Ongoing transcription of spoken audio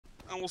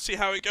and we'll see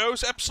how it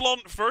goes. Epsilon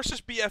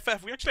versus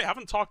BFF. We actually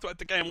haven't talked about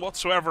the game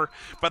whatsoever,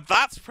 but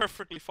that's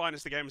perfectly fine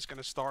as the game is going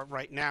to start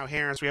right now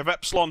here, as we have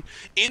Epsilon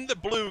in the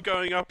blue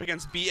going up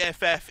against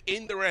BFF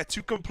in the red.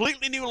 Two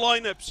completely new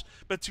lineups,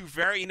 but two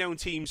very known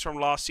teams from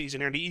last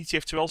season here in the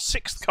ETF2L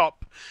 6th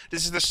Cup.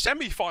 This is the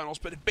semi-finals,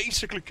 but it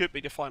basically could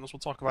be the finals. We'll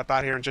talk about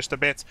that here in just a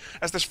bit.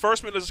 As this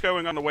first middle is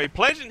going on the way,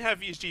 Pledging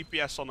Heavy's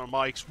GPS on their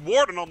mics,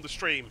 Warden on the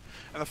stream,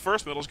 and the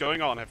first middle is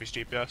going on Heavy's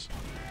GPS.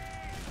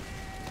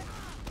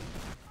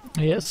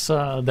 Yes,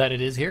 that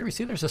it is here. We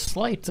see there's a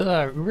slight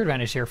Uber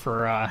advantage here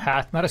for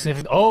Hat. Not a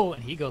significant. Oh,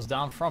 and he goes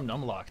down from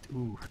Numlocked.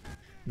 Ooh,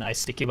 nice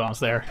sticky bombs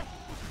there.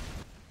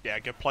 Yeah,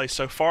 good play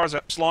so far as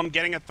Epsilon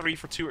getting a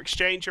 3-for-2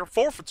 exchange here,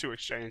 4-for-2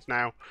 exchange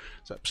now.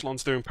 So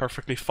Epsilon's doing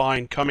perfectly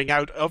fine coming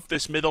out of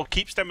this middle,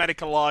 keeps their medic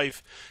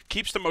alive,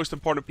 keeps the most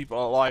important people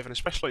alive, and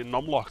especially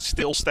Numlocked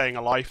still staying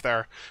alive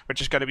there,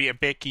 which is going to be a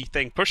big key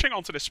thing. Pushing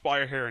onto the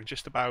Spire here in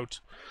just about,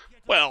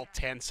 well,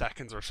 10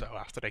 seconds or so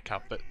after they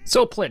cap it.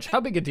 So, Pledge, how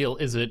big a deal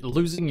is it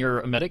losing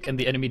your medic and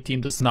the enemy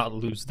team does not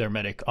lose their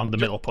medic on the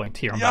middle point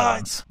here on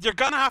Badlands? You're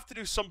going to have to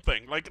do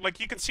something.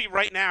 Like you can see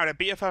right now that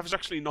BFF is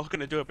actually not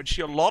going to do it, but you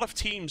see a lot of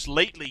teams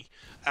lately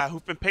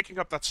who've been picking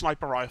up that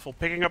sniper rifle,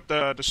 picking up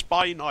the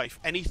spy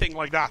knife, anything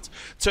like that,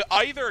 to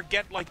either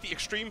get like the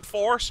extreme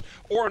force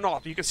or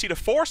not. You can see the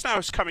force now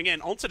is coming in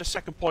onto the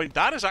second point.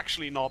 That is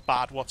actually not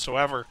bad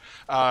whatsoever,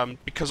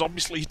 because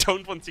obviously you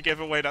don't want to give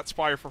away that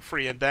spire for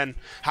free and then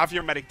have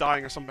your medic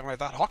dying or something like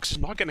that. Hocz is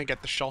not going to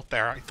get the shot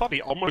there. I thought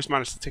he almost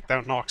managed to take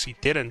down Hocz. He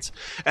didn't.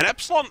 And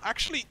Epsilon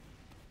actually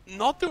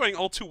not doing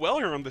all too well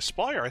here on the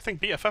spire. I think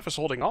BFF is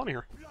holding on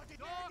here.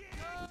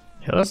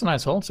 Yeah, that's a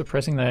nice hold.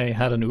 Surprising they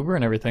had an Uber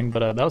and everything,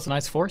 but that was a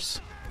nice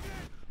force.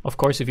 Of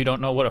course, if you don't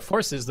know what a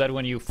force is, that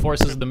when you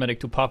forces the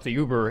medic to pop the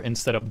Uber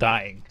instead of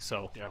dying.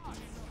 So yeah.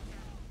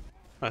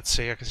 Let's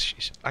see.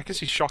 I can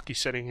see Shocky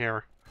sitting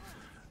here.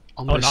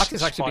 On KnoxXx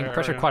is actually being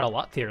pressured quite a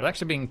lot here. They're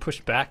actually being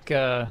pushed back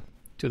to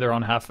their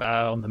own half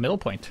on the middle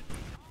point.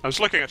 I was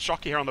looking at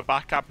Shocky here on the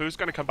back cap. Who's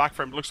going to come back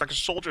for him? Looks like a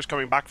soldier's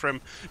coming back for him.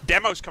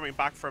 Demo's coming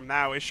back for him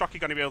now. Is Shocky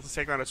going to be able to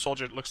take down a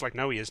soldier? It looks like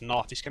no, he is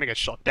not. He's going to get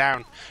shot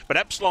down. But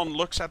Epsilon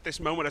looks at this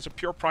moment as a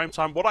pure prime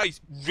time. What I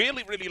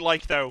really, really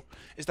like, though,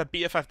 is that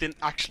BFF didn't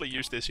actually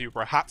use this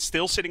Uber. Hat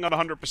still sitting on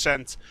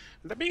 100%.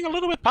 They're being a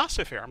little bit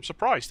passive here. I'm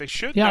surprised. They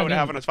should know to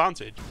have an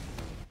advantage.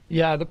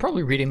 Yeah, they're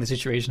probably reading the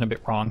situation a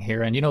bit wrong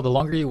here. And, you know, the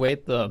longer you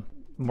wait, the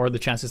more the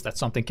chances that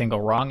something can go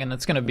wrong. And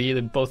it's going to be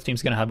that both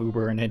teams going to have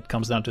Uber, and it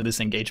comes down to this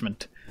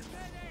engagement.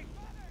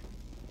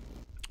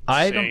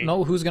 I don't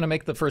know who's going to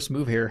make the first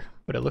move here,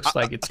 but it looks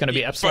like it's going to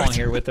be Epsilon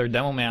here with their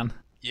demo man.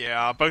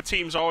 Yeah, both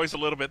teams are always a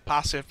little bit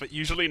passive, but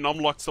usually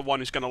Numlocked's the one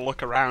who's going to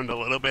look around a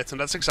little bit,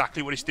 and that's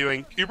exactly what he's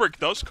doing. Uber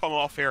does come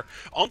off here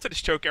onto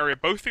this choke area.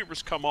 Both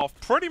Ubers come off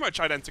pretty much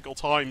identical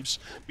times.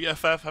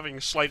 BFF having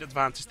a slight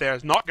advantage there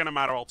is not going to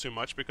matter all too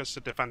much because it's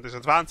a defender's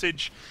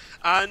advantage.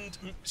 And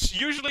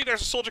usually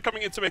there's a soldier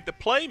coming in to make the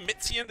play.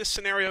 Mitzi in this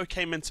scenario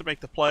came in to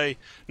make the play.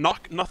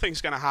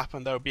 Nothing's going to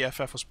happen, though.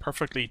 BFF was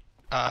perfectly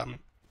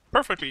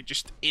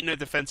just in a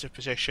defensive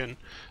position.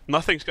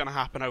 Nothing's going to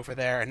happen over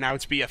there, and now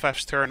it's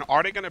BFF's turn.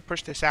 Are they going to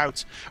push this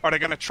out? Are they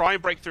going to try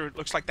and break through? It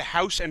looks like the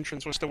house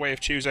entrance was the way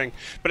of choosing,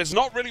 but it's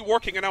not really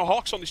working, and now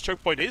Hocz on this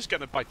choke point is going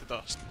to bite the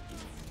dust.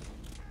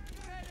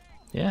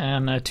 Yeah,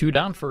 and 2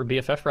 down for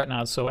BFF right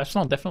now, so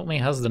Epsilon definitely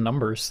has the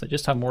numbers. They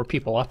just have more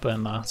people up,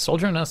 and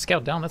soldier and a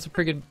scout down. That's a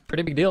pretty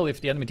big deal if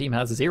the enemy team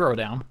has 0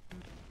 down.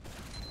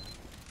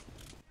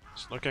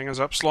 Looking as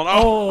Epsilon.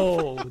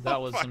 Oh,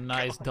 that was a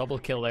nice double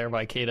kill there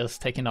by Kaidus,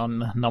 taking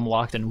on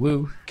Numlocked and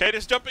Woo.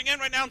 Kaidus jumping in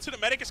right now into the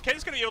medic. Is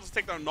Kaidus going to be able to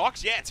take down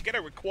Hocz? Yeah,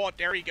 together with Quad.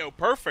 There you go.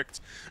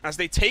 Perfect. As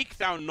they take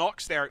down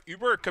Hocz there,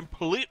 Uber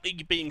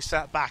completely being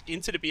set back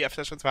into the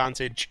BFF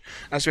advantage.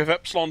 As we have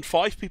Epsilon,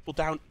 5 people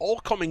down, all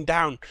coming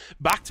down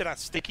back to that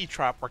sticky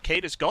trap where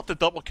Kaidus got the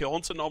double kill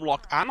onto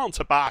Numlocked and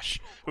onto Bash,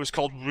 who is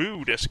called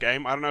Woo this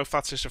game. I don't know if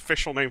that's his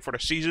official name for the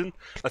season.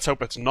 Let's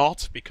hope it's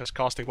not, because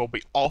casting will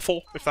be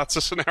awful if that's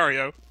the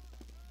scenario.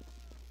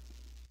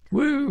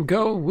 Woo,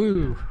 go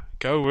Woo.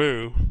 Go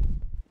Woo.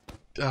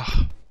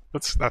 Ugh,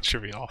 that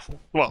should be awful.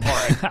 Well,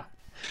 alright.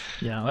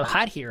 Yeah, well,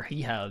 Hat here,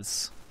 he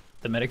has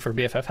the medic for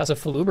BFF, has a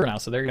full Uber now,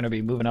 so they're going to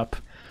be moving up.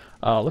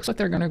 Looks like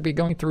they're going to be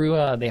going through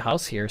the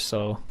house here,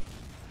 so...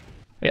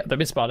 Yeah, they've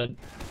been spotted.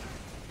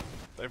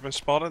 They've been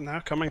spotted now,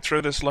 coming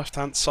through this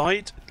left-hand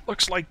side.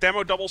 Looks like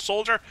Demo Double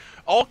Soldier,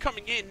 all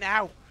coming in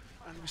now.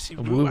 We see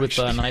Woo with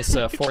a nice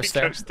force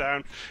there. Goes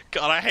down.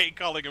 God, I hate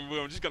calling him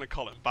Woo. I'm just going to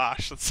call him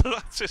Bash.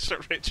 That's his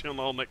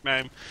original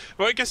nickname.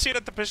 But we can see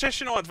that the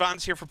positional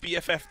advance here for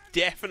BFF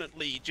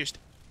definitely just,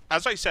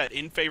 as I said,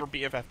 in favor of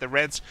BFF. The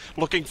Reds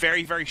looking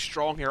very, very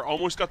strong here.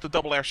 Almost got the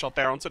double air shot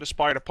there onto the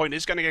Spire. The point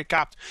is going to get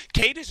capped.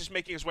 Kaidus is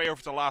making his way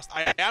over to the last.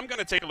 I am going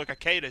to take a look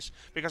at Kaidus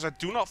because I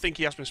do not think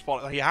he has been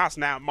spotted. He has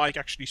now. Mike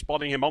actually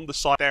spotting him on the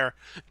side there.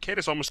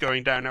 Kaidus almost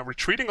going down now,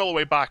 retreating all the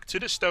way back to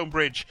the stone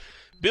bridge.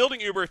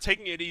 Building Uber,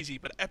 taking it easy,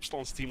 but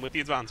Epsilon's team with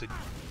the advantage.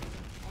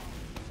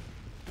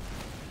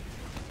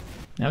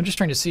 Now I'm just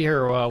trying to see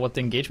here what the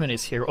engagement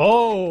is here.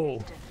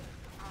 Oh!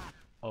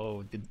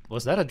 Oh,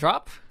 was that a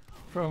drop?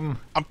 from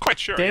I'm quite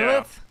sure, Daleth?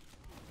 yeah.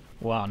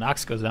 Wow,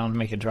 Nox goes down to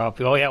make a drop.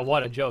 Oh yeah,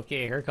 what a joke.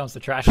 Yeah, here comes the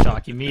trash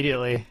talk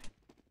immediately.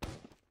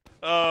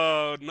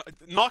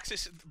 Nox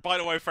is, by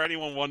the way, for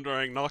anyone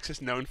wondering, Nox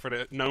is known for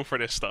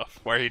this stuff,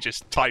 where he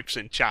just types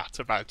in chat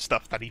about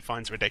stuff that he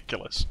finds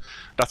ridiculous.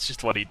 That's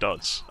just what he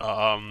does.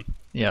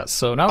 Yeah,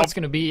 so now it's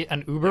going to be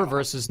an Uber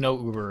versus no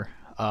Uber,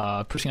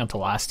 pushing on to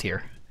last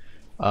here.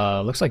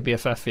 Looks like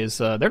BFF is,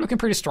 they're looking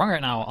pretty strong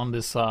right now on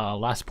this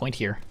last point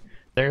here.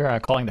 They're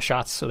calling the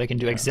shots so they can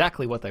do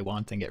exactly what they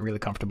want and get really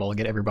comfortable and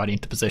get everybody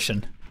into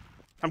position.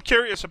 I'm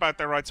curious about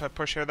their right side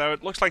push here, though.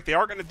 It looks like they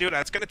are going to do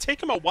that. It's going to take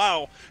them a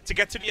while to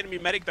get to the enemy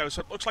medic, though, so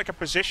it looks like a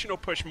positional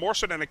push more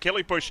so than a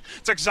killing push.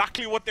 It's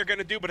exactly what they're going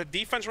to do, but a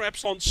defense from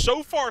Epsilon,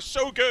 so far,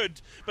 so good.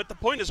 But the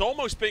point has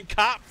almost been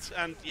capped,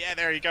 and yeah,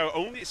 there you go.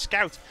 Only a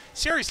scout.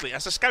 Seriously,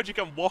 as a scout, you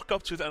can walk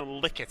up to it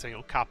and lick it, and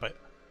you'll cap it.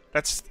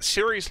 That's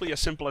seriously as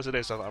simple as it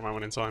is at that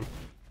moment in time.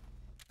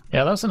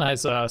 Yeah, that was a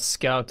nice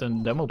scout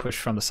and demo push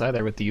from the side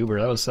there with the Uber.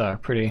 That was a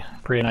pretty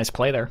nice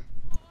play there.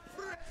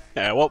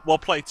 Yeah, we'll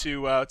play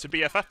to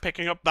BFF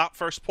picking up that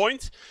first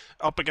point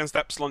up against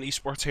Epsilon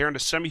eSports here in the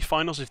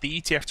semi-finals of the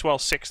ETF2L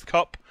 6th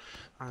Cup.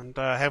 And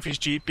Heavy's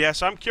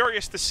GPS. I'm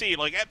curious to see,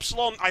 like,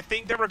 Epsilon, I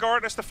think they're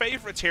regarded as the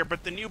favourites here,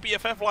 but the new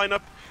BFF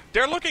lineup,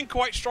 they're looking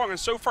quite strong. And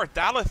so far,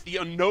 Daleth, the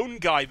unknown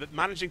guy that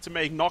managing to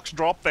make Nox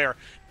drop there,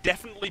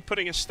 definitely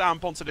putting a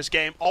stamp onto this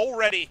game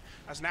already,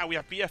 as now we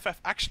have BFF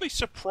actually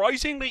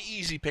surprisingly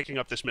easy picking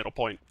up this middle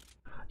point.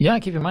 Yeah,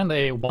 keep in mind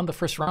they won the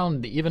first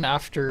round even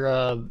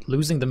after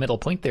losing the middle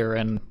point there,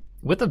 and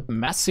with a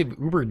massive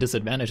Uber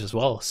disadvantage as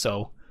well.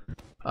 So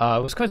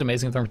it was quite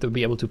amazing for them to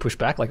be able to push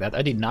back like that.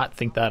 I did not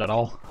think that at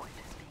all.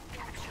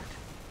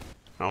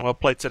 Well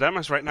played to them,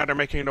 as right now they're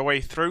making their way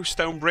through.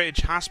 Stone Bridge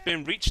has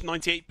been reached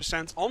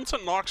 98%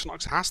 onto Nox.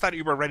 Nox has that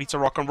Uber ready to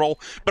rock and roll,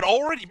 but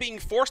already being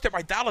forced there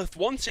by Daleth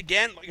once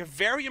again. Like a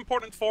very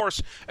important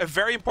force, a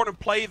very important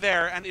play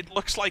there, and it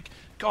looks like,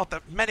 God,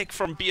 that medic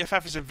from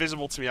BFF is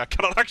invisible to me. I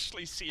cannot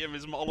actually see him.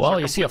 His models well, are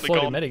you see a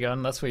floating gone.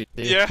 medigun, that's what you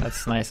did. Yeah.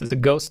 That's nice. It's a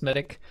ghost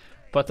medic.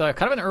 But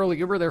kind of an early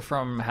Uber there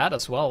from Had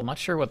as well. I'm not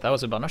sure what that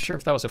was about. Not sure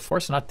if that was a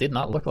force or not. Did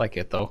not look like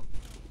it, though.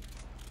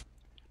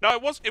 No,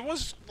 it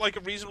was like a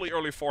reasonably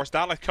early force.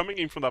 Daleth coming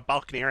in from that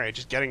balcony area,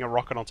 just getting a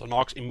rocket onto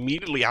Nox,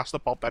 immediately has to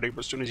pop that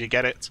Uber as soon as you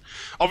get it.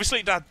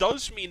 Obviously, that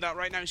does mean that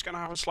right now he's going to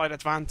have a slight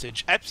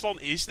advantage. Epsilon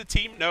is the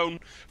team known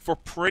for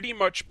pretty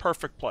much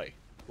perfect play.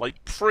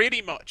 Like,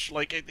 pretty much.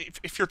 Like,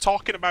 if you're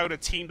talking about a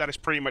team that is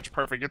pretty much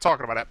perfect, you're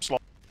talking about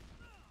Epsilon.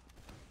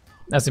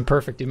 As in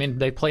perfect, you mean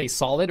they play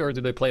solid, or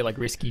do they play, like,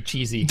 risky,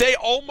 cheesy? They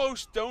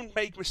almost don't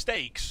make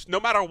mistakes, no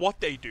matter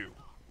what they do.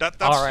 That's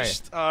right.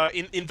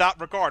 Just in that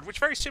regard, which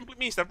very simply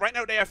means that right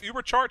now they have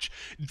Uber charge.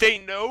 They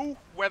know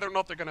whether or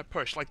not they're going to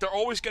push. Like, they're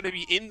always going to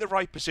be in the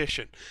right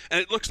position.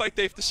 And it looks like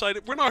they've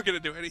decided, we're not going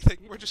to do anything.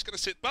 We're just going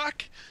to sit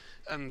back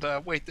and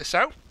wait this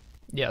out.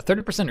 Yeah,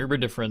 30% Uber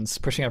difference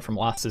pushing out from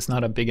last is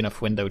not a big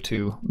enough window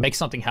to make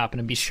something happen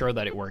and be sure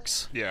that it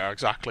works. Yeah,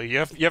 exactly. You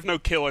have no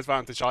kill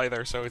advantage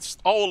either, so it's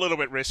all a little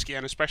bit risky,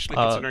 and especially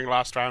considering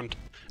last round.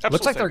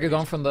 Looks like they're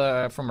going from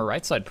a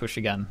right side push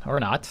again, or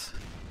not.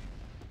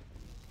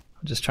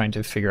 I'm just trying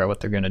to figure out what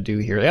they're going to do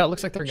here. Yeah, it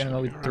looks like they're going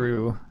to go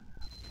through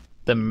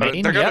the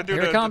main. Yep,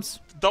 here it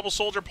comes. Double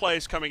soldier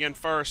plays coming in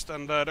first,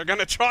 and they're going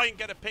to try and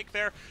get a pick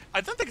there.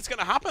 I don't think it's going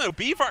to happen, though.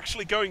 Beaver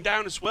actually going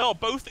down as well.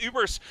 Both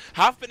Ubers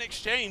have been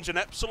exchanged, and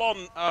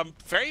Epsilon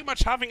very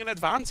much having an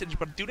advantage,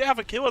 but do they have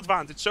a kill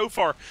advantage? So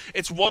far,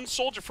 it's one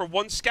soldier for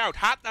one scout.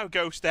 Hat now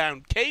goes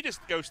down. Kaidus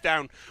goes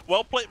down.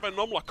 Well played by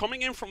Numlocked,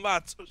 coming in from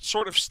that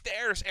sort of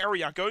stairs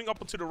area, going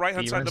up into the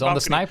right-hand side of the balcony. On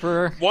the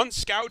sniper. One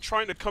scout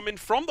trying to come in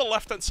from the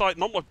left-hand side.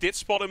 Numlocked did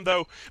spot him,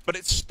 though, but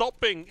it's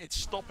stopping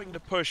the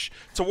push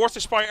towards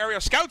the spy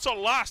area. Scouts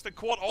on last, and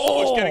Quad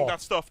almost getting that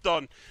stuff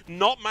done.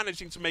 Not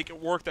managing to make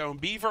it work, though. And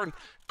BeaverN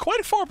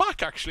quite far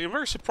back, actually. I'm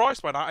very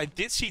surprised by that. I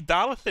did see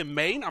Daleth in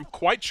main. I'm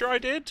quite sure I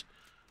did.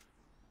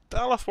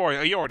 Daleth,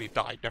 oh, he already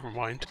died. Never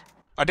mind.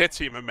 I did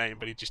see him in main,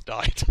 but he just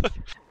died.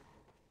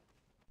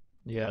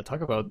 Yeah,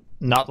 talk about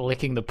not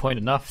licking the point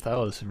enough. That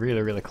was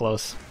really, really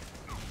close.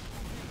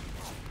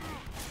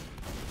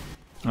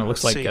 It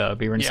looks like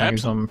BeaverN's having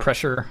some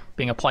pressure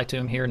being applied to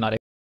him here, not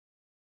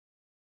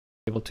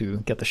able to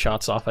get the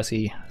shots off as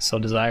he so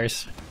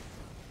desires.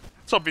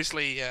 It's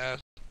obviously,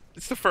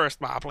 it's the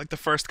first map, like the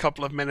first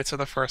couple of minutes of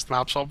the first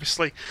map, so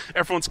obviously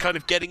everyone's kind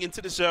of getting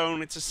into the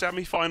zone. It's a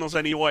semi-finals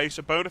anyway,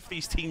 so both of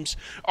these teams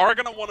are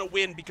going to want to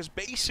win, because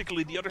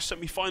basically the other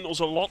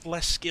semi-finals are a lot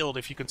less skilled,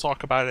 if you can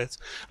talk about it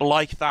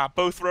like that.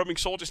 Both roaming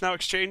soldiers now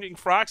exchanging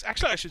frags.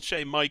 Actually, I should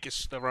say Mike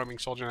is the roaming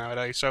soldier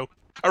nowadays, so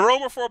a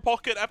roamer for a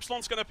pocket.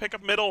 Epsilon's going to pick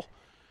up middle.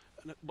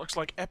 And it looks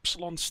like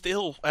Epsilon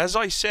still, as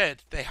I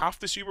said, they have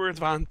this Uber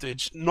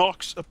advantage.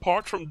 Knox,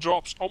 apart from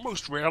drops,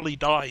 almost rarely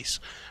dies,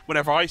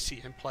 whenever I see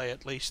him play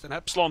at least. And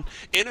Epsilon,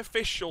 in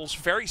officials,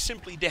 very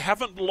simply, they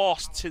haven't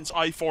lost since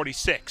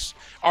I-46.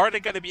 Are they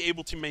going to be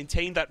able to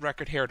maintain that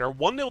record here? They're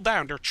 1-0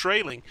 down, they're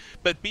trailing,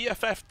 but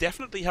BFF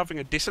definitely having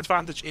a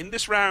disadvantage in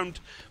this round.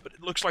 But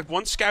it looks like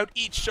 1 scout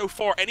each so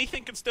far.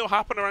 Anything can still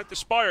happen around the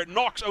Spire.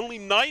 Knox, only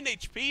 9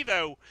 HP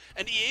though,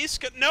 and he is...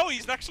 No,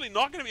 he's actually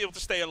not going to be able to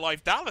stay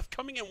alive. Daleth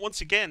coming in once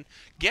again,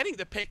 getting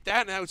the pick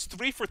down. Now it's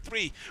 3 for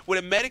 3 with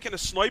a medic and a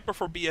sniper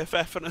for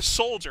BFF and a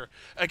soldier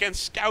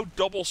against scout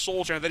double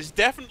soldier. That is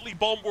definitely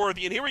bomb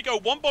worthy. And here we go,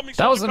 one bombing.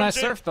 That was a nice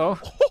surf though.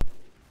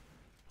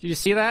 Did you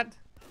see that?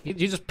 You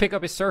just pick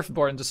up his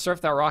surfboard and just surf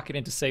that rocket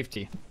into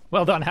safety.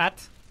 Well done,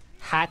 Hat.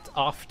 Hat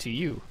off to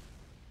you.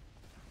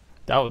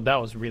 That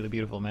was really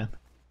beautiful, man.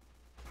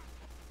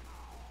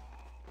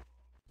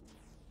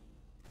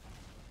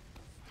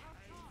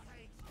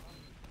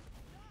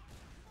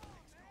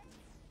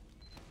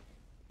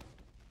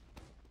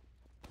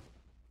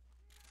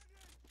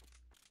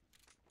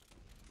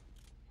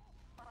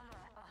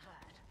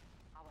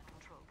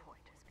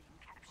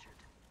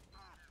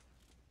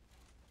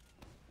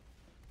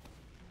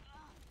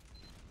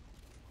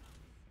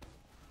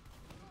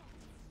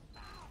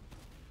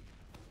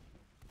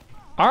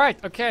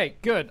 Alright, okay,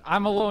 good.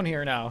 I'm alone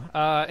here now.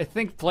 I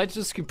think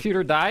Pledge's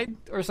computer died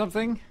or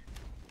something.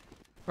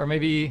 Or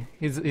maybe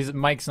his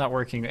mic's not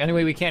working.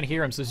 Anyway, we can't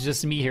hear him, so it's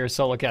just me here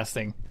solo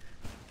casting.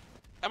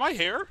 Am I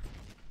here?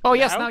 Oh,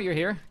 yes, now you're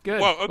here. Good.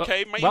 Well,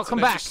 okay, my welcome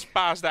internet back. just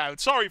spazzed out.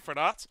 Sorry for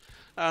that.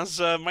 As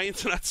my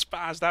internet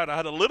spazzed out, I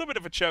had a little bit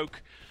of a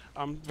choke.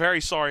 I'm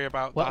very sorry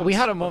about that. Well, we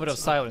had a moment of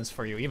silence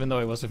for you, even though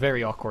it was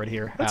very awkward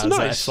here. That's as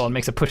nice. Epsilon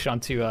makes a push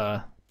onto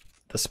the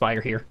Spire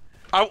here.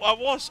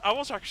 I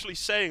was actually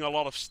saying a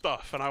lot of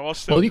stuff, and I was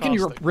still. Well, you can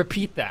casting.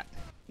 repeat that.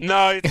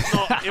 No, it's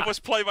not. It was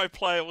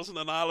play-by-play. It wasn't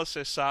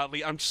analysis,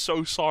 sadly. I'm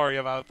so sorry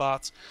about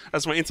that.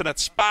 As my internet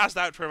spazzed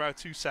out for about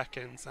 2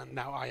 seconds, and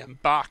now I am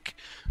back.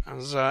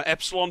 As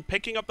Epsilon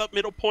picking up that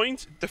middle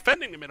point,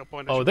 defending the middle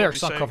point. Oh, they're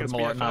not covered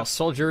more now.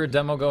 Soldier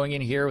demo going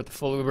in here with the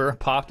full Uber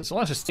popped. There's a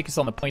lot of stickies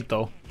on the point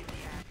though.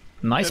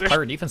 Nice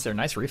pyro defense there,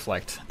 nice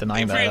reflect.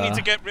 Denying they that. really need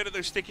to get rid of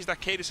those stickies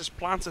that Kaidus has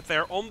planted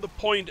there on the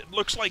point. It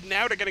looks like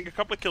now they're getting a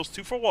couple of kills,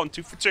 2 for 1,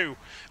 2 for 2.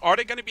 Are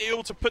they going to be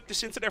able to put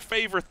this into their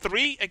favor?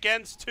 3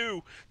 against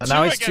 2. And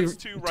now it's 2 against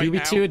 2 right now.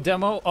 2v2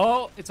 demo.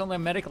 Oh, it's only a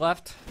medic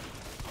left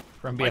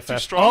from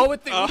BFF. Oh,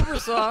 with the Uber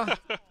saw.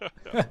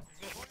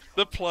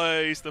 The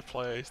plays.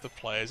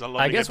 I love it.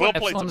 I guess what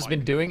Epsilon has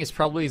been doing is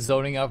probably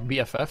zoning out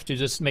BFF to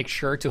just make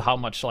sure to how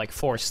much like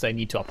force they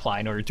need to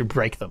apply in order to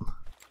break them.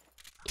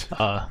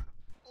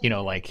 You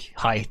know, like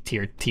high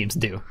tier teams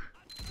do.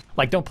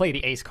 Like, don't play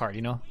the ace card,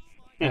 you know,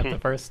 at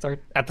the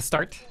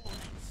start.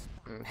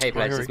 Hey,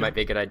 Pledge, this might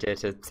be a good idea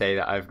to say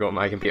that I've got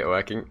my computer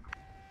working.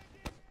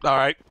 All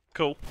right,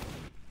 cool.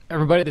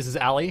 Everybody, this is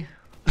Ali.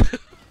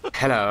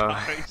 Hello.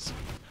 Nice.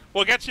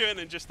 We'll get you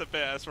in just a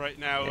bit, as right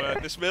now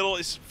this middle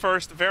is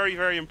first, very,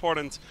 very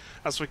important,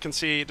 as we can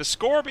see. The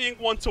score being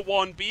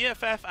 1-1,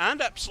 BFF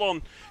and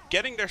Epsilon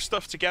getting their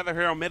stuff together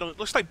here on middle. It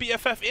looks like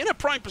BFF in a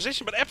prime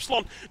position, but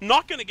Epsilon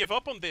not going to give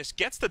up on this.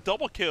 Gets the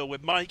double kill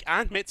with Mike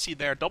and Mitzi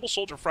there. Double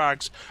soldier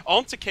frags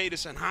onto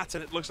Kaidus and Hat,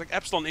 and it looks like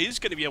Epsilon is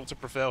going to be able to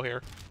prevail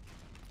here.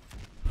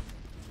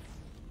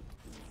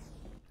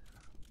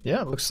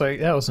 Yeah, it looks like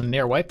that was a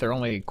near wipe. They're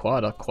only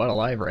quad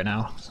alive right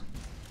now.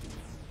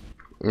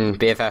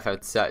 BFF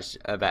had such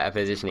a better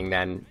positioning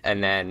then,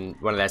 and then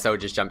one of their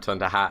soldiers jumped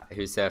onto Hat,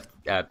 who surfed.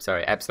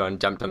 Epsilon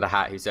jumped onto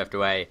Hat, who surfed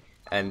away,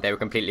 and they were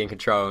completely in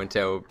control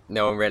until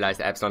no one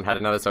realized that Epsilon had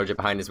another soldier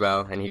behind as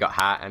well, and he got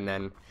Hat, and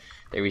then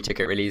they retook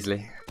it really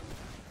easily.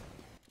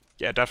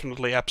 Yeah,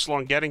 definitely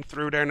Epsilon getting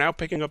through there now,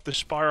 picking up the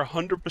Spire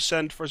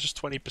 100% versus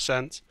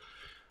 20%.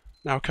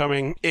 Now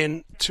coming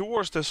in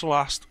towards this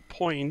last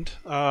point.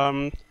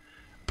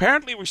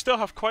 Apparently, we still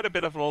have quite a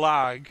bit of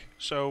lag,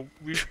 so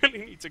we really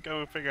need to go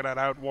and figure that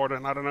out,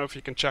 Warden. I don't know if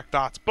you can check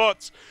that.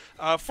 But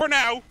for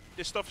now,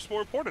 this stuff is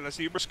more important as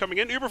the Uber's coming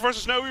in. Uber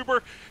versus no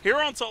Uber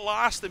here on to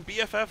last, and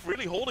BFF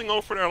really holding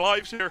on for their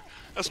lives here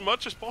as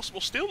much as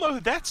possible. Still no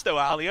deaths though,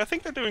 Ali. I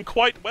think they're doing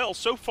quite well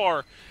so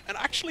far. And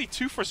actually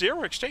 2 for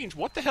 0 exchange.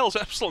 What the hell is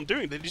Epsilon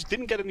doing? They just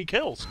didn't get any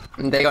kills.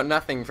 They got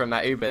nothing from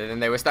that Uber,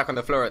 and they were stuck on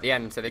the floor at the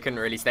end, so they couldn't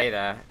really stay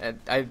there.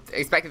 I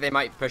expected they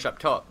might push up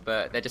top,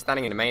 but they're just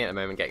standing in the main at the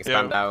moment, getting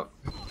spammed out.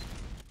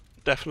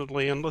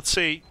 Definitely, and let's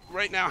see.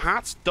 Right now,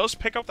 Hocz does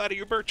pick up that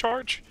Uber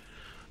charge.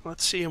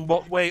 Let's see in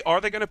what way.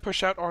 Are they going to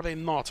push out? Are they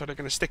not? Are they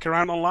going to stick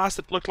around on last?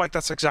 It looked like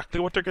that's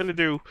exactly what they're going to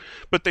do.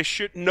 But they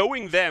should,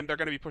 knowing them, they're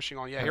going to be pushing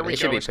on. Yeah, here we go. They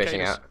should be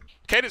pushing out.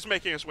 Kaidus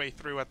making his way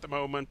through at the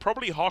moment.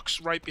 Probably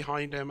Hocz right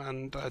behind him,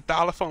 and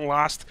Daleth on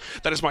last.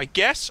 That is my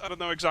guess. I don't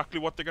know exactly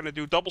what they're going to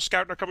do. Double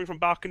scout, they're coming from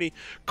balcony.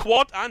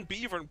 Quad and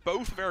BeaverN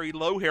both very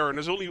low here, and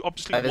there's only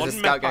obviously there's one a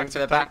scout going for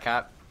the back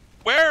cap.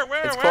 Where?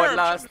 It's Quad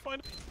last.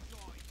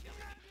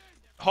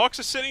 Hocz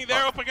is sitting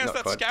there up against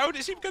that quad. scout.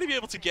 Is he going to be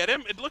able to get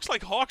him? It looks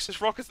like Hocz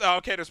is rockets. Oh,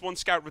 okay, there's one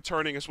scout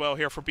returning as well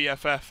here for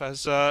BFF,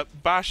 as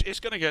Bash is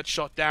going to get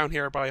shot down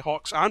here by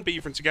Hocz and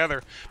BeaverN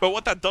together. But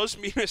what that does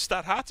mean is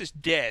that Hat is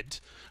dead.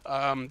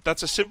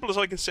 That's as simple as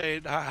I can say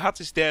it. Hat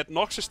is dead.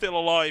 Knox is still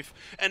alive.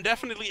 And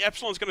definitely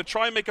Epsilon's going to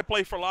try and make a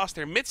play for last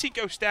here. Mitzi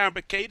goes down,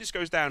 but Kaidus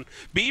goes down.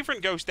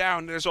 BeaverN goes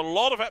down. There's a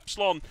lot of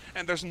Epsilon,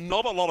 and there's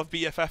not a lot of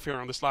BFF here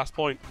on this last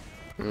point.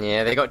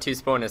 Yeah, they got 2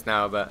 spawners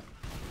now, but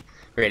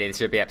really, this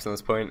should be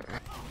Epsilon's point.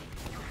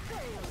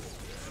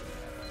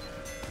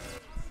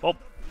 Well,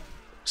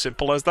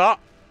 simple as that.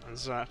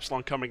 There's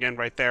Epsilon coming in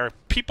right there.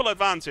 People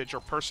advantage,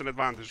 or person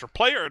advantage, or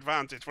player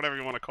advantage, whatever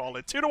you want to call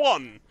it.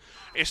 2-1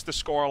 is the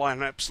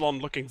scoreline. Epsilon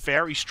looking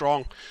very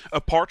strong.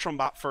 Apart from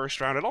that first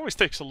round, it always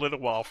takes a little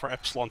while for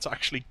Epsilon to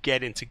actually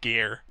get into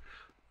gear.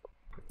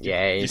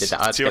 Yeah, you did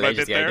that article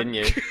ages ago, didn't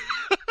you?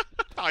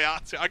 I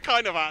had to. I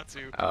kind of had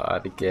to. Oh,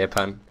 the gear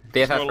pun.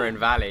 BFF are in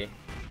Valley.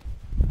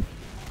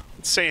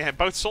 Say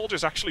both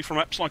soldiers actually from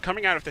Epsilon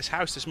coming out of this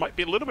house. This might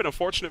be a little bit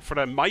unfortunate for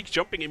them. Mike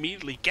jumping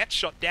immediately, gets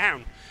shut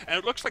down, and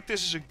it looks like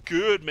this is a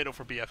good middle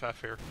for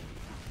BFF here.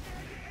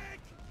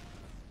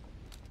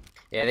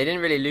 Yeah, they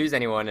didn't really lose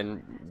anyone,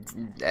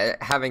 and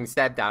having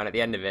Seb down at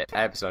the end of it,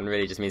 Epsilon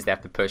really just means they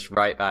have to push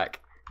right back,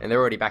 and they're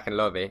already back in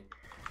lobby.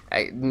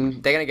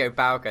 They're gonna go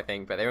Balk, I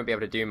think, but they won't be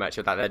able to do much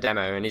without their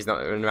demo, and he's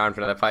not around for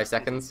another 5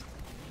 seconds.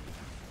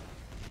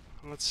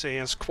 Let's see,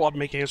 as Quad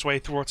making his way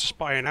towards the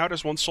Spire now.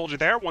 There's one soldier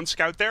there, one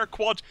scout there.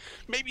 Quad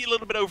maybe a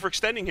little bit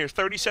overextending here.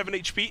 37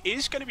 HP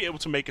is going to be able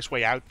to make his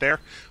way out there.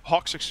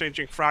 Hocz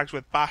exchanging frags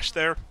with Bash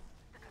there.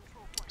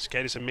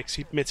 Kaidus and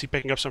Mitzi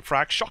picking up some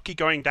frags. Shocky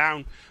going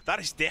down. That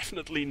is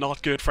definitely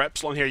not good for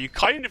Epsilon here. You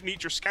kind of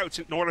need your scouts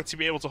in order to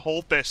be able to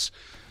hold this.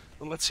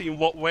 And let's see in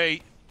what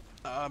way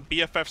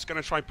BFF's going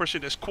to try and push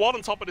it. This Quad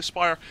on top of the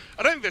Spire.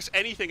 I don't think there's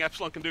anything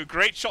Epsilon can do.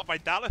 Great shot by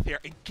Daleth here.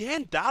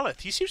 Again, Daleth.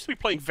 He seems to be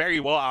playing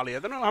very well, Ali. I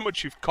don't know how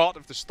much you've caught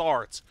at the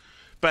start,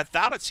 but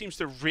Daleth seems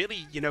to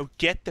really, you know,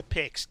 get the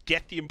picks,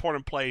 get the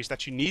important plays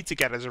that you need to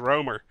get as a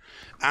roamer.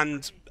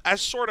 And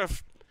as sort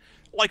of,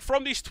 like,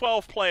 from these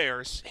 12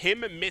 players,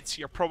 him and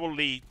Mitzi are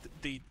probably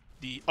the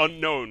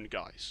unknown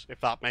guys,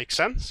 if that makes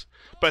sense.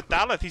 But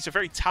Daleth, he's a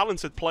very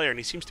talented player, and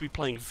he seems to be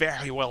playing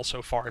very well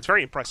so far. It's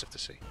very impressive to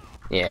see.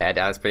 Yeah,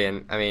 that was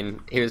brilliant. I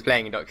mean, he was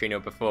playing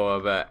Indoctrino before,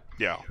 but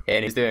yeah,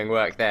 and he's doing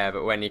work there.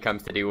 But when he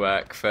comes to do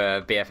work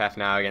for BFF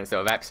now against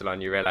sort of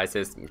Epsilon, you realise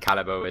his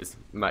caliber is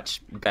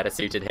much better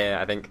suited here,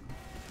 I think.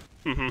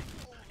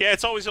 Yeah,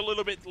 it's always a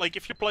little bit like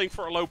if you're playing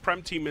for a low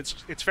prem team,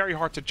 it's very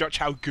hard to judge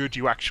how good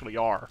you actually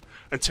are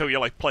until you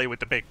like play with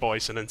the big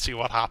boys and then see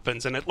what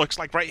happens. And it looks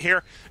like right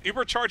here,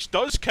 Ubercharge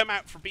does come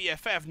out for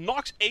BFF.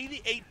 Knox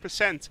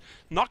 88%,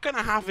 not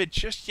gonna have it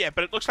just yet,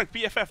 but it looks like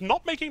BFF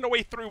not making their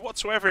way through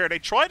whatsoever here. They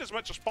tried as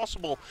much as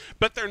possible,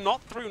 but they're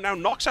not through. Now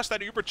Knox has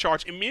that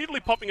Ubercharge,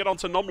 immediately popping it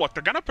onto Numlocked.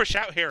 They're gonna push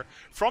out here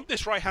from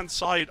this right-hand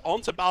side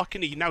onto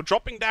balcony. Now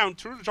dropping down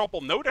through the drop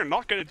wall. No, they're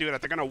not gonna do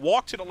that. They're gonna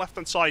walk to the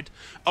left-hand side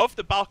of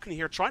the balcony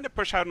here, trying to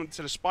push out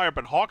into the Spire,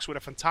 but Hocz with a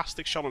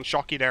fantastic shot on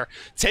Shocky there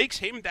takes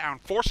him down,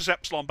 forces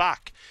Epsilon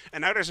back,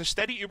 and now there's a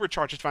steady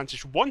Ubercharge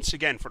advantage once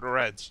again for the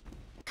Reds.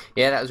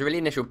 Yeah, that was a really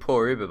initial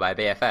poor Uber by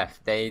BFF.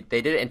 They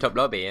did it in top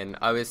lobby, and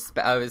I was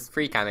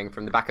free camming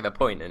from the back of the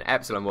point, and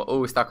Epsilon were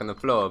all stuck on the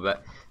floor,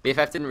 but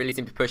BFF didn't really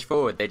seem to push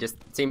forward. They just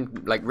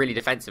seemed like really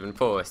defensive and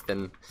forced,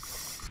 and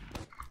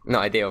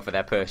not ideal for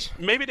their push.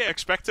 Maybe they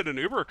expected an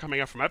Uber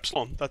coming out from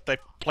Epsilon, that they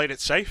played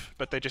it safe,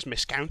 but they just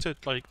miscounted.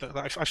 Like,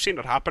 I've seen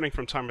it happening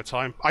from time to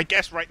time. I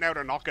guess right now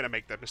they're not going to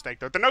make that mistake,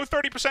 though. They're now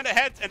 30%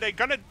 ahead, and they're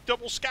going to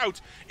double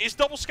scout. Is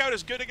double scout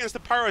as good against the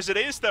Pyro as it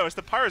is, though, as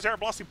the Pyro's air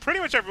blasting pretty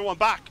much everyone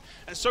back?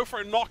 And so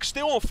far, Knox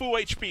still on full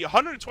HP,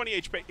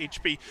 120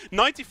 HP,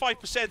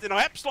 95%, and now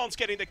Epsilon's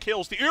getting the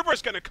kills. The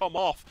Uber's going to come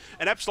off,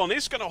 and Epsilon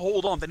is going to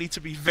hold on. They need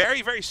to be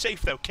very, very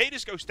safe, though.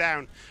 Kaidus goes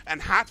down,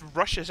 and Hat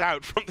rushes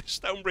out from the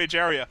Stonebridge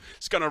area.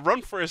 He's going to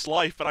run for his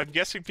life, but I'm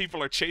guessing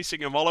people are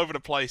chasing him all over the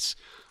place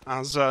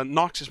as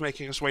Knox is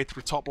making his way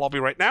through top lobby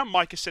right now.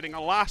 Mike is sitting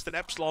on last, and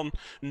Epsilon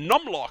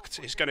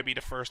Numlocked is going to be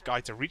the first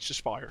guy to reach the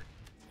Spire.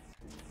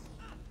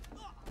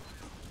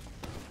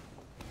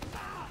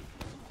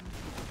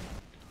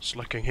 Just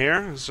looking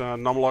here, as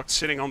Numlocked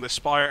sitting on the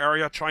Spire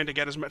area, trying to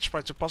get as much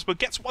fight as possible.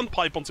 Gets one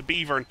pipe onto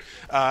BeaverN,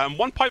 and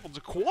one pipe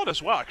onto Quad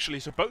as well, actually.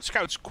 So both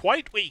scouts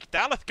quite weak.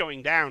 Daleth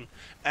going down,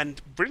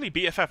 and really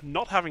BFF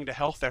not having the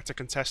health there to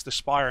contest the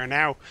Spire.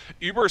 Now,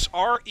 Ubers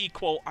are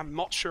equal. I'm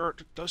not sure.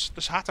 Does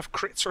Hat have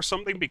crits or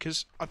something?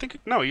 Because I think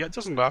no, yeah, it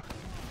doesn't.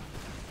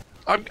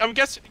 I'm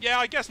guessing. Yeah,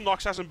 I guess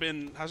Knox hasn't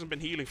been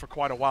healing for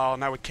quite a while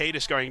now. With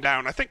Kaidus going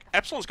down, I think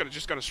Epsilon's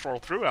just going to stroll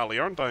through, Ali,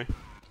 aren't they?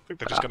 I think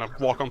they're just going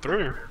to walk on through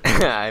here.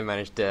 I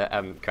managed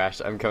to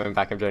crash. I'm coming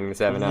back. I'm joining the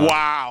server now.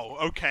 Wow.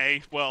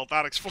 Okay. Well,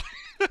 that explains.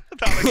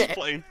 that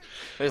explains.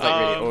 There's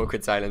like really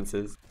awkward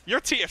silences. Your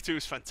TF2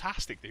 is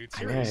fantastic, dude.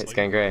 Seriously. I know, it's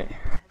going great.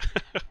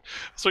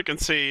 So we can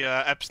see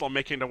Epsilon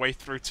making their way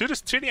through to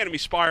the enemy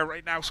spire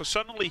right now. So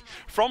suddenly,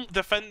 from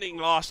defending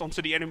last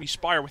onto the enemy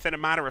spire within a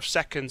matter of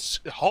seconds,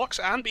 Hocz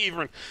and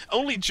BeaverN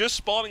only just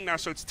spawning now,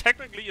 so it's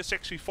technically a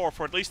 6v4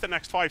 for at least the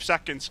next 5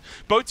 seconds.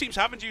 Both teams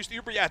haven't used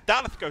Uber yet.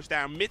 Daleth goes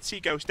down, Mitzi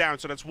goes down,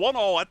 so that's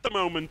 1-all at the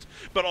moment.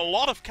 But a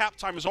lot of cap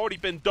time has already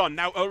been done.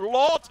 Now, a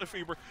lot of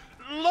Uber...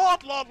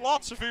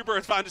 Lots of Uber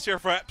advantage here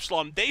for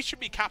Epsilon. They should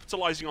be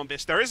capitalizing on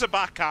this. There is a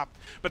back cap,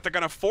 but they're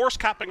going to force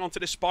capping onto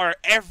this spire.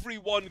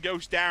 Everyone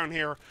goes down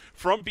here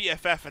from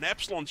BFF, and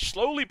Epsilon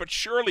slowly but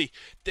surely,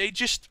 they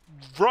just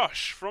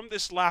rush from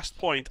this last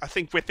point, I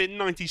think within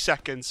 90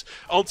 seconds,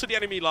 onto the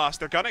enemy last.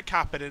 They're going to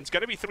cap it, and it's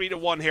going to be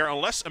 3-1 here.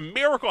 Unless a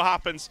miracle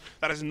happens,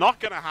 that is not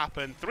going to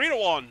happen.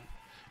 3-1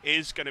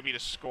 is going to be the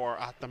score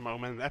at the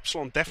moment.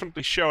 Epsilon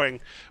definitely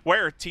showing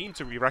we're a team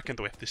to be reckoned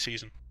with this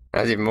season.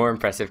 That was even more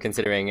impressive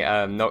considering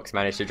Knox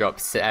managed to drop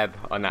Seb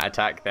on that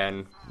attack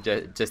then,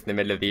 just in the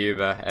middle of the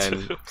Uber,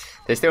 and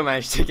they still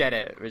managed to get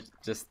it, which is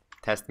just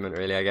testament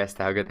really, I guess,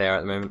 to how good they are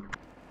at the moment.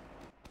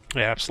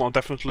 Yeah, Epsilon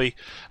definitely.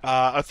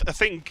 I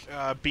think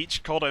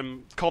Beach called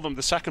him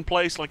the second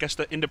place, I guess,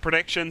 in the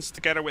predictions,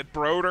 together with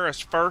Broder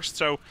as first.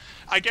 So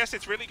I guess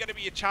it's really going to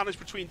be a challenge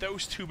between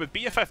those two. But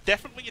BFF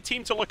definitely a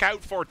team to look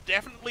out for.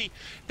 Definitely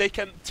they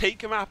can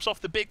take maps off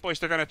the big boys.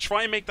 They're going to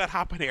try and make that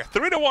happen here.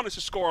 3-1 is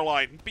the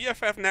scoreline.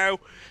 BFF now.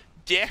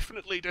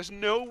 Definitely, there's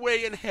no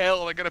way in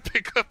hell they're going to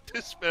pick up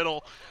this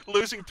middle.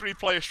 Losing 3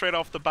 players straight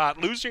off the bat.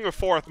 Losing a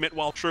 4th mid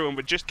while through, and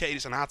with just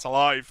Kaidus and Hocz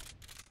alive.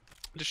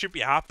 They should be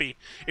happy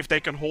if they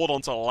can hold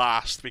on to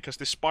last, because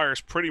this spire is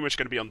pretty much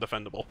going to be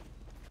undefendable.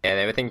 Yeah,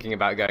 they were thinking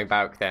about going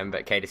back then,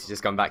 but Kaidus has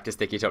just gone back to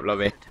sticky top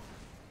lobby.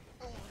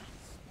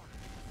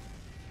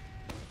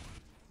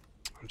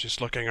 I'm just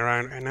looking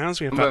around right now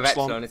as we have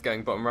Epsilon is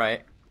going bottom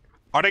right.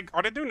 Are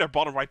they doing their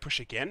bottom right push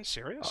again?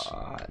 Serious?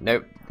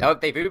 Nope. Oh,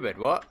 they've Ubered.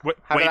 What?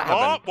 How wait, did that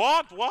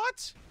happen?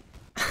 What?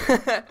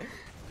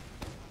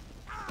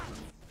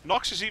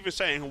 Knox is even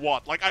saying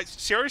what? Like, I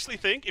seriously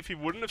think if he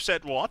wouldn't have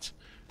said what,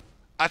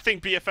 I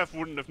think BFF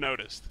wouldn't have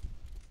noticed.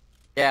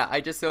 Yeah,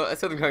 I saw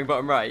them going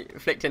bottom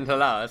right, flicked into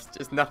last,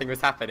 just nothing was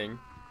happening.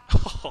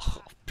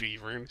 Oh,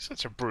 BeaverN,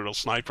 such a brutal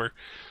sniper.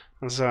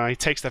 As he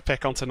takes the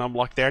pick onto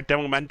Numlocked there.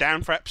 Devilman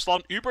down for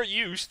Epsilon. Uber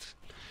used.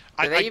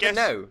 Did they even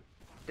know?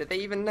 Did they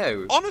even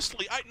know?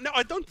 Honestly,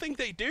 I don't think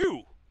they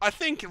do. I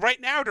think right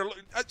now,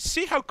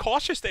 see how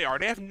cautious they are.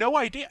 They have no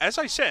idea. As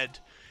I said,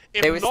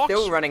 if they were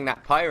still running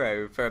that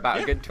pyro for about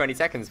a good 20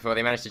 seconds before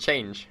they managed to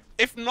change.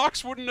 If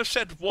Hocz wouldn't have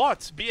said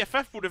what,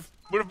 BFF would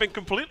have been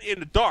completely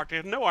in the dark. They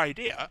had no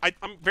idea.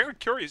 I'm very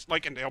curious,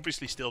 and they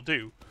obviously still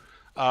do.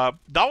 That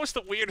was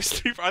the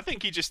weirdest. I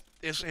think he just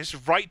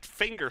his right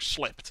finger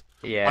slipped.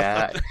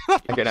 Yeah.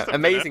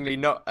 Amazingly,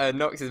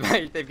 Hocz has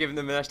managed. They've given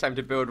them enough time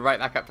to build right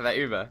back up to that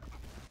Uber.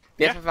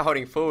 BFF are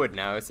holding forward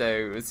now,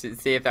 so we'll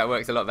see if that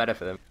works a lot better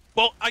for them.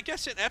 Well, I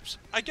guess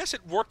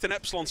it worked in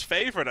Epsilon's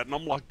favor that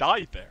Numlocked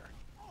died there,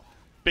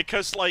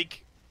 because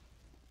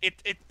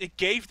It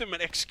gave them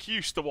an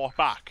excuse to walk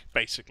back,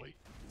 basically.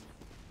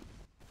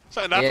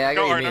 So in that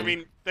regard, I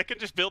mean, they could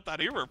just build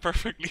that Uber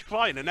perfectly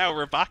fine, and now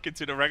we're back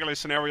into the regular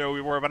scenario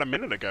we were about a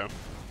minute ago.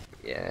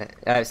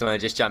 Yeah, someone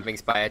just jumping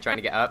spire, trying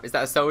to get up. Is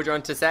that a soldier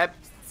onto Seb?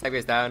 Seb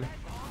goes down.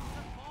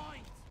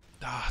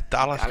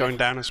 Daleth going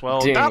down as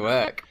well. Doing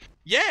work.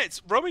 Yeah,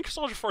 it's roaming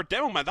soldier for a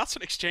demo, man. That's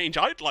an exchange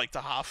I'd like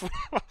to have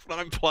when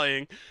I'm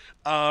playing.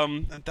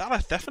 And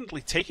Daleth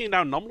definitely taking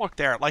down Numlocked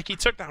there. He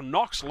took down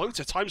Hocz loads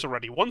of times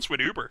already, once with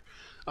Uber.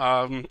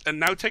 And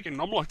now taking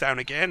Numlocked down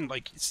again.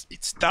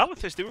 It's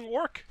Daleth is doing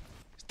work.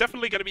 It's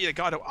definitely going to be a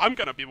guy that I'm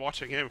going to be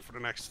watching him for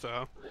the next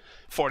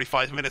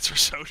 45 minutes or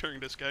so during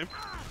this game.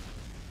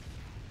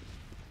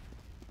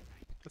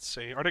 Let's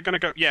see. Are they going to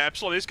go? Yeah,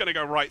 Epsilon is going to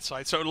go right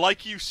side. So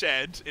like you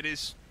said, it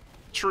is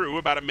true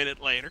about a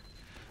minute later.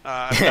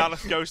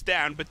 Daleth goes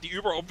down, but the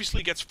Uber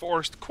obviously gets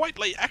forced quite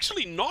late.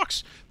 Actually,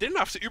 Hocz didn't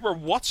have to Uber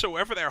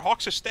whatsoever there.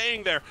 Hocz is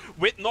staying there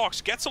with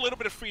Hocz, gets a little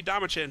bit of free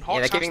damage in.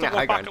 Hocz has to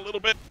walk back a little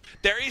bit.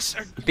 There is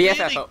a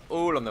BFF are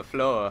all on the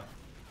floor.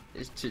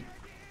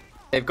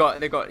 They've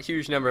got a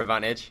huge number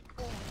advantage.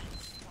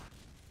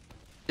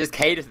 Just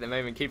Kaidus at the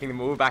moment, keeping them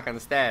all back on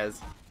the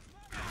stairs.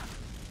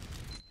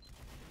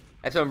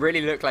 Epsilon really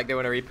look like they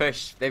want to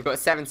repush. They've got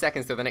 7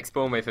 seconds till the next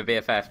spawn wave for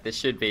BFF. This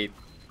should be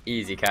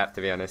easy cap,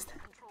 to be honest.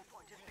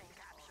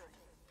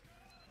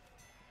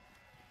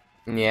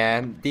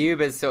 Yeah, the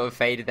Ubers sort of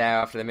faded there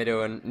after the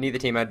middle, and neither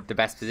team had the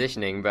best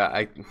positioning,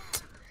 but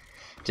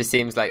just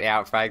seems like they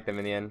outfragged them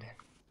in the end.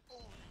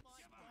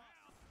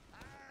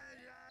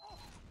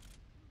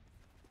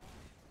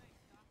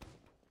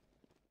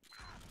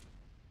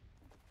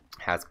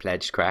 Has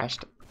Pledge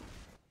crashed?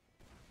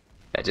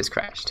 Pledge has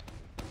crashed.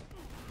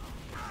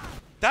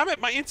 Damn it,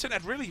 my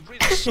internet really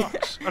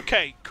sucks.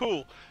 Okay,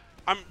 cool.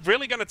 I'm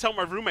really going to tell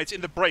my roommates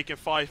in the break in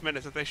 5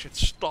 minutes that they should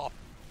stop.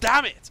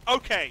 Damn it!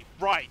 Okay,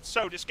 right.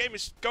 So this game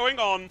is going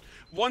on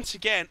once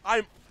again.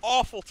 I'm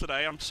awful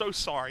today. I'm so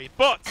sorry.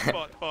 But,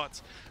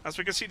 as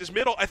we can see, this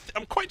middle,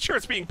 I'm quite sure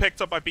it's being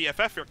picked up by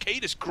BFF here.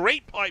 Kaidus,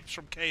 great pipes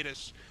from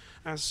Kaidus.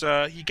 as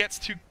he gets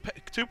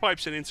two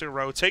pipes into a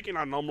row, taking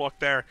on Numlocked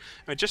there,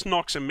 and it just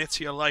knocks him mid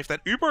to your life.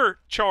 That Uber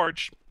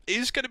charge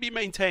is going to be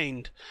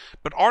maintained,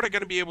 but are they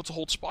going to be able to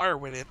hold Spire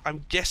with it?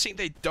 I'm guessing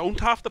they don't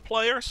have the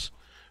players,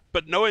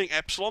 but knowing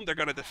Epsilon, they're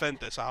going to defend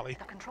this, Ali.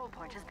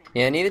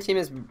 Yeah, neither team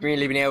has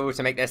really been able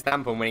to make their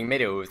stamp on winning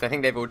middles. I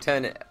think they've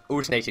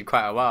alternated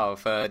quite a while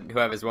for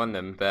whoever's won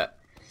them, but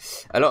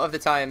a lot of the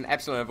time,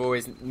 Epsilon have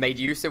always made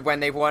use of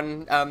when they've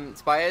won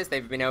Spires.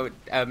 They've been able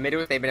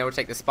middles. They've been able to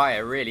take the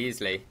Spire really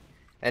easily.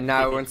 And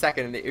now, 1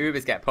 second, the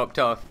Ubers get popped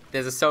off.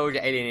 There's a soldier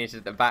alienated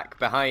at the back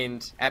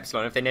behind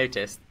Epsilon, if they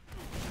noticed.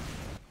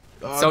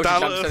 Soldier Daleth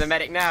jumps to the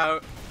medic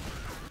now.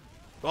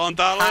 On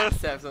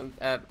Daleth.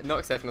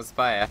 KnoxXx on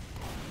Spire.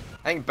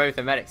 I think both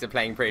the medics are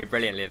playing pretty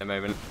brilliantly at the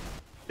moment.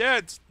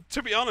 Yeah,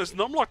 to be honest,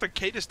 Numlocked and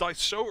Kaidus died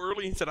so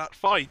early into that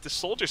fight. The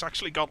soldiers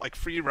actually got like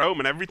free roam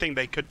and everything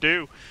they could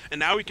do. And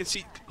now we can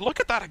see, look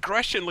at that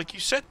aggression. Like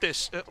you said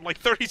this like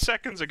 30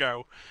 seconds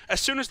ago. As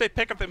soon as they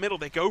pick up the middle,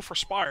 they go for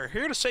Spire.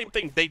 Here the same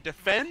thing. They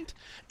defend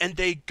and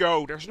they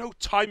go. There's no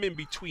time in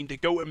between. They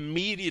go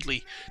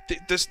immediately.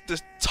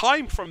 The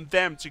time from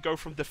them to go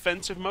from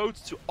defensive mode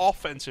to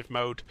offensive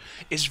mode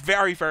is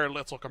very, very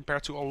little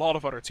compared to a lot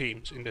of other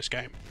teams in this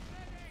game.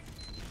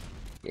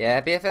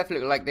 Yeah, BFF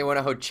look like they want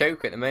to hold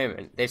choke at the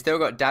moment. They've still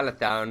got Daleth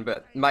down,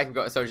 but Mike have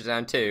got a soldier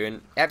down too,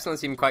 and Epsilon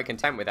seem quite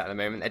content with that at the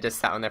moment. They're just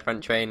sat on their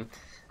front train,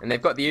 and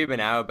they've got the Uber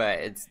now, but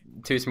it's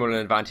too small an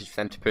advantage for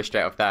them to push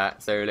straight off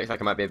that, so it looks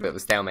like it might be a bit of a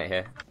stalemate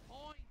here.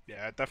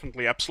 Yeah,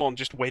 definitely Epsilon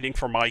just waiting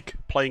for Mike,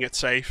 playing it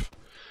safe,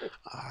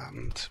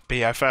 and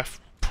BFF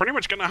pretty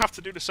much going to have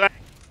to do the same.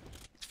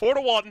 It's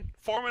 4-1,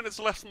 4 minutes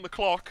left on the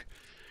clock.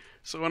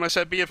 So when I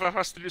said BFF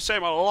has to do the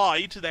same, I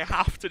lied. They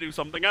have to do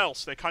something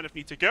else. They kind of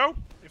need to go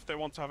if they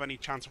want to have any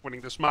chance of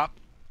winning this map.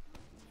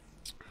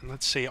 And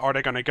let's see, are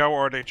they going to go,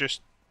 or are they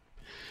just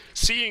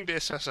seeing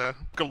this as a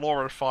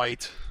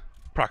glorified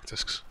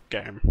practice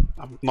game?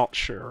 I'm not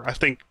sure. I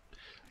think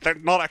they're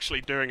not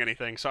actually doing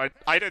anything, so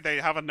either they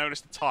haven't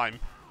noticed the time.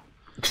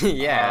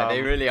 Yeah,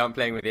 they really aren't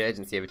playing with the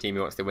urgency of a team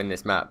who wants to win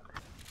this map.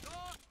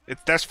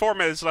 There's 4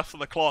 minutes left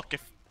on the clock.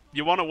 If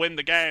you want to win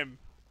the game,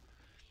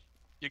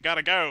 you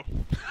gotta go.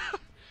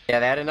 Yeah,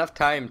 they had enough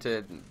time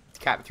to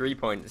cap 3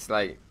 points,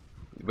 like,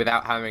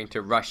 without having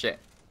to rush it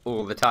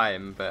all the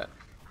time, but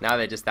now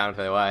they're just down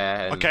to the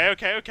wire. And...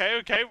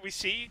 Okay. We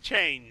see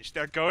change.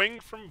 They're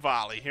going from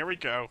Valley. Here we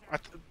go.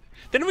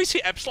 Didn't we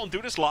see Epsilon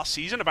do this last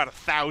season about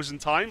 1,000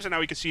 times, and now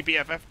we can see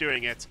BFF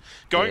doing it.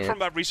 Going from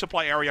that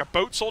resupply area,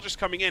 both soldiers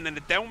coming in, and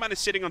the down man is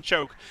sitting on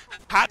choke.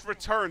 Hat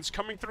returns,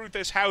 coming through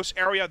this house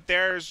area.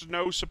 There's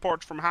no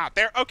support from Hat.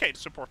 There, okay,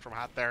 support from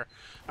Hat there,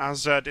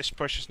 as this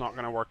push is not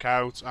going to work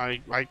out.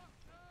 I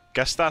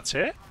guess that's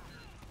it?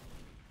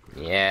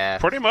 Yeah.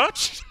 Pretty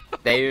much.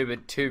 They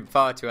Ubered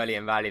far too early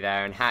in Valley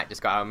there, and Hat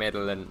just got out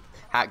middle, and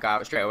Hat got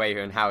out straight away,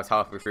 and Hat was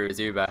halfway through his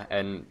Uber,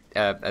 and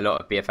a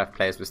lot of BFF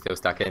players were still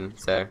stuck in,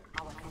 so...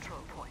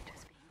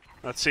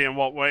 Let's see in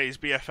what ways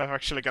BFF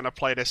actually going to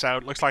play this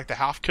out. Looks like they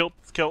have killed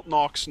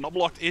Nox.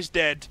 Numlocked is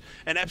dead,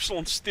 and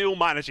Epsilon still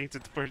managing to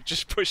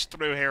just push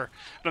through here.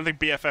 I don't think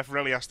BFF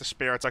really has the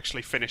spirit to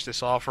actually finish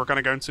this off. We're going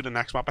to go into the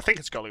next map. I think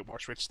it's Gully War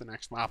Switch, the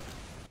next map.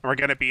 And we're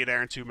going to be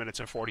there in 2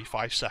 minutes and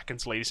 45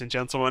 seconds, ladies and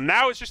gentlemen.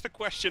 Now it's just a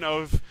question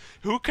of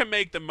who can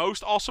make the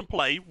most awesome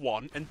play,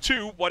 1, and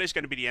 2, what is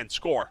going to be the end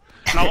score.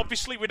 Now,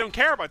 obviously, we don't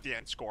care about the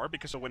end score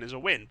because a win is a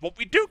win. What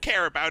we do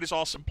care about is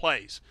awesome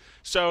plays.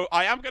 So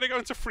I am going to go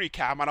into free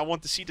cam, and I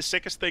want to see the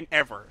sickest thing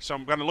ever. So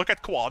I'm going to look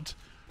at quad.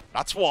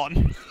 That's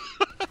 1.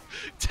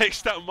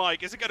 Takes down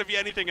Mike. Is it going to be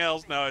anything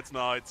else? No, it's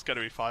not. It's going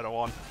to be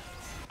 5-1.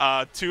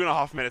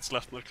 2.5 minutes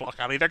left on the clock,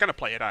 Ali. They're going to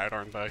play it out,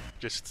 aren't they?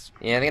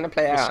 Yeah, they're going to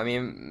play it out. I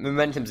mean,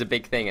 momentum's a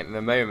big thing at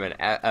the moment.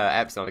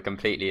 Epsilon are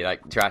completely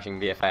like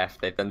trashing BFF.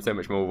 They've done so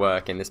much more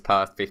work in this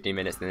past 15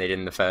 minutes than they did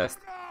in the first.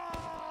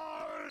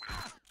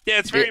 Yeah,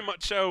 it's very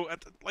much so.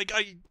 Like,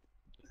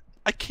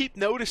 I keep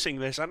noticing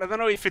this, and I don't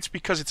know if it's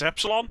because it's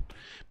Epsilon,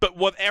 but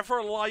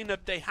whatever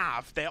lineup they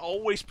have, they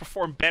always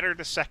perform better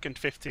the second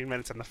 15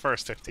 minutes than the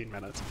first 15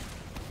 minutes.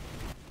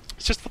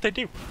 It's just what they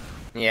do.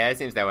 Yeah, it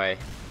seems that way.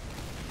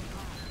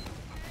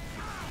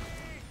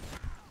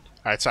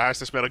 Alright, so how's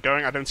this middle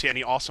going? I don't see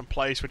any awesome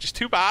plays, which is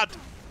too bad.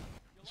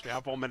 So we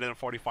have 1 minute and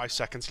 45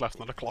 seconds left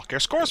on the clock here.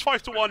 Score's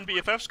 5-1.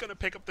 BFF's going to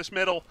pick up this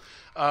middle.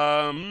 Or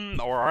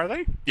are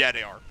they? Yeah,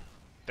 they are.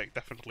 They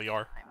definitely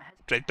are.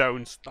 If they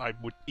don't, I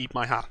would eat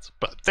my hat.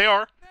 But they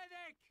are.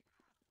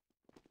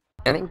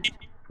 I think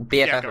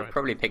BFF have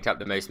probably picked up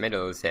the most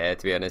middles here,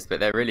 to be honest, but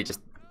they're really just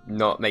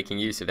not making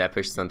use of their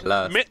pushes onto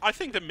last. I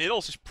think the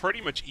middles is pretty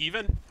much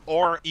even,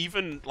 or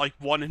even like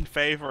 1 in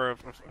favor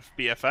of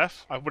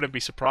BFF. I wouldn't be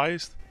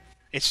surprised.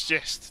 It's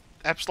just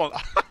Epsilon.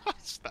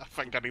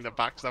 Stefan getting the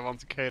backstab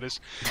onto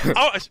Kaidus.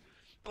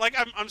 Like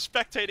I'm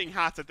spectating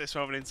Hat at this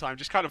moment in time,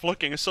 just kind of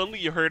looking, and suddenly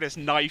you hear this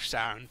knife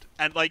sound,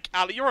 and like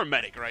Ali, you're a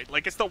medic, right?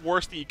 Like it's the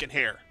worst thing you can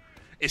hear.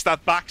 It's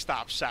that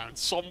backstab sound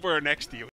somewhere next to you.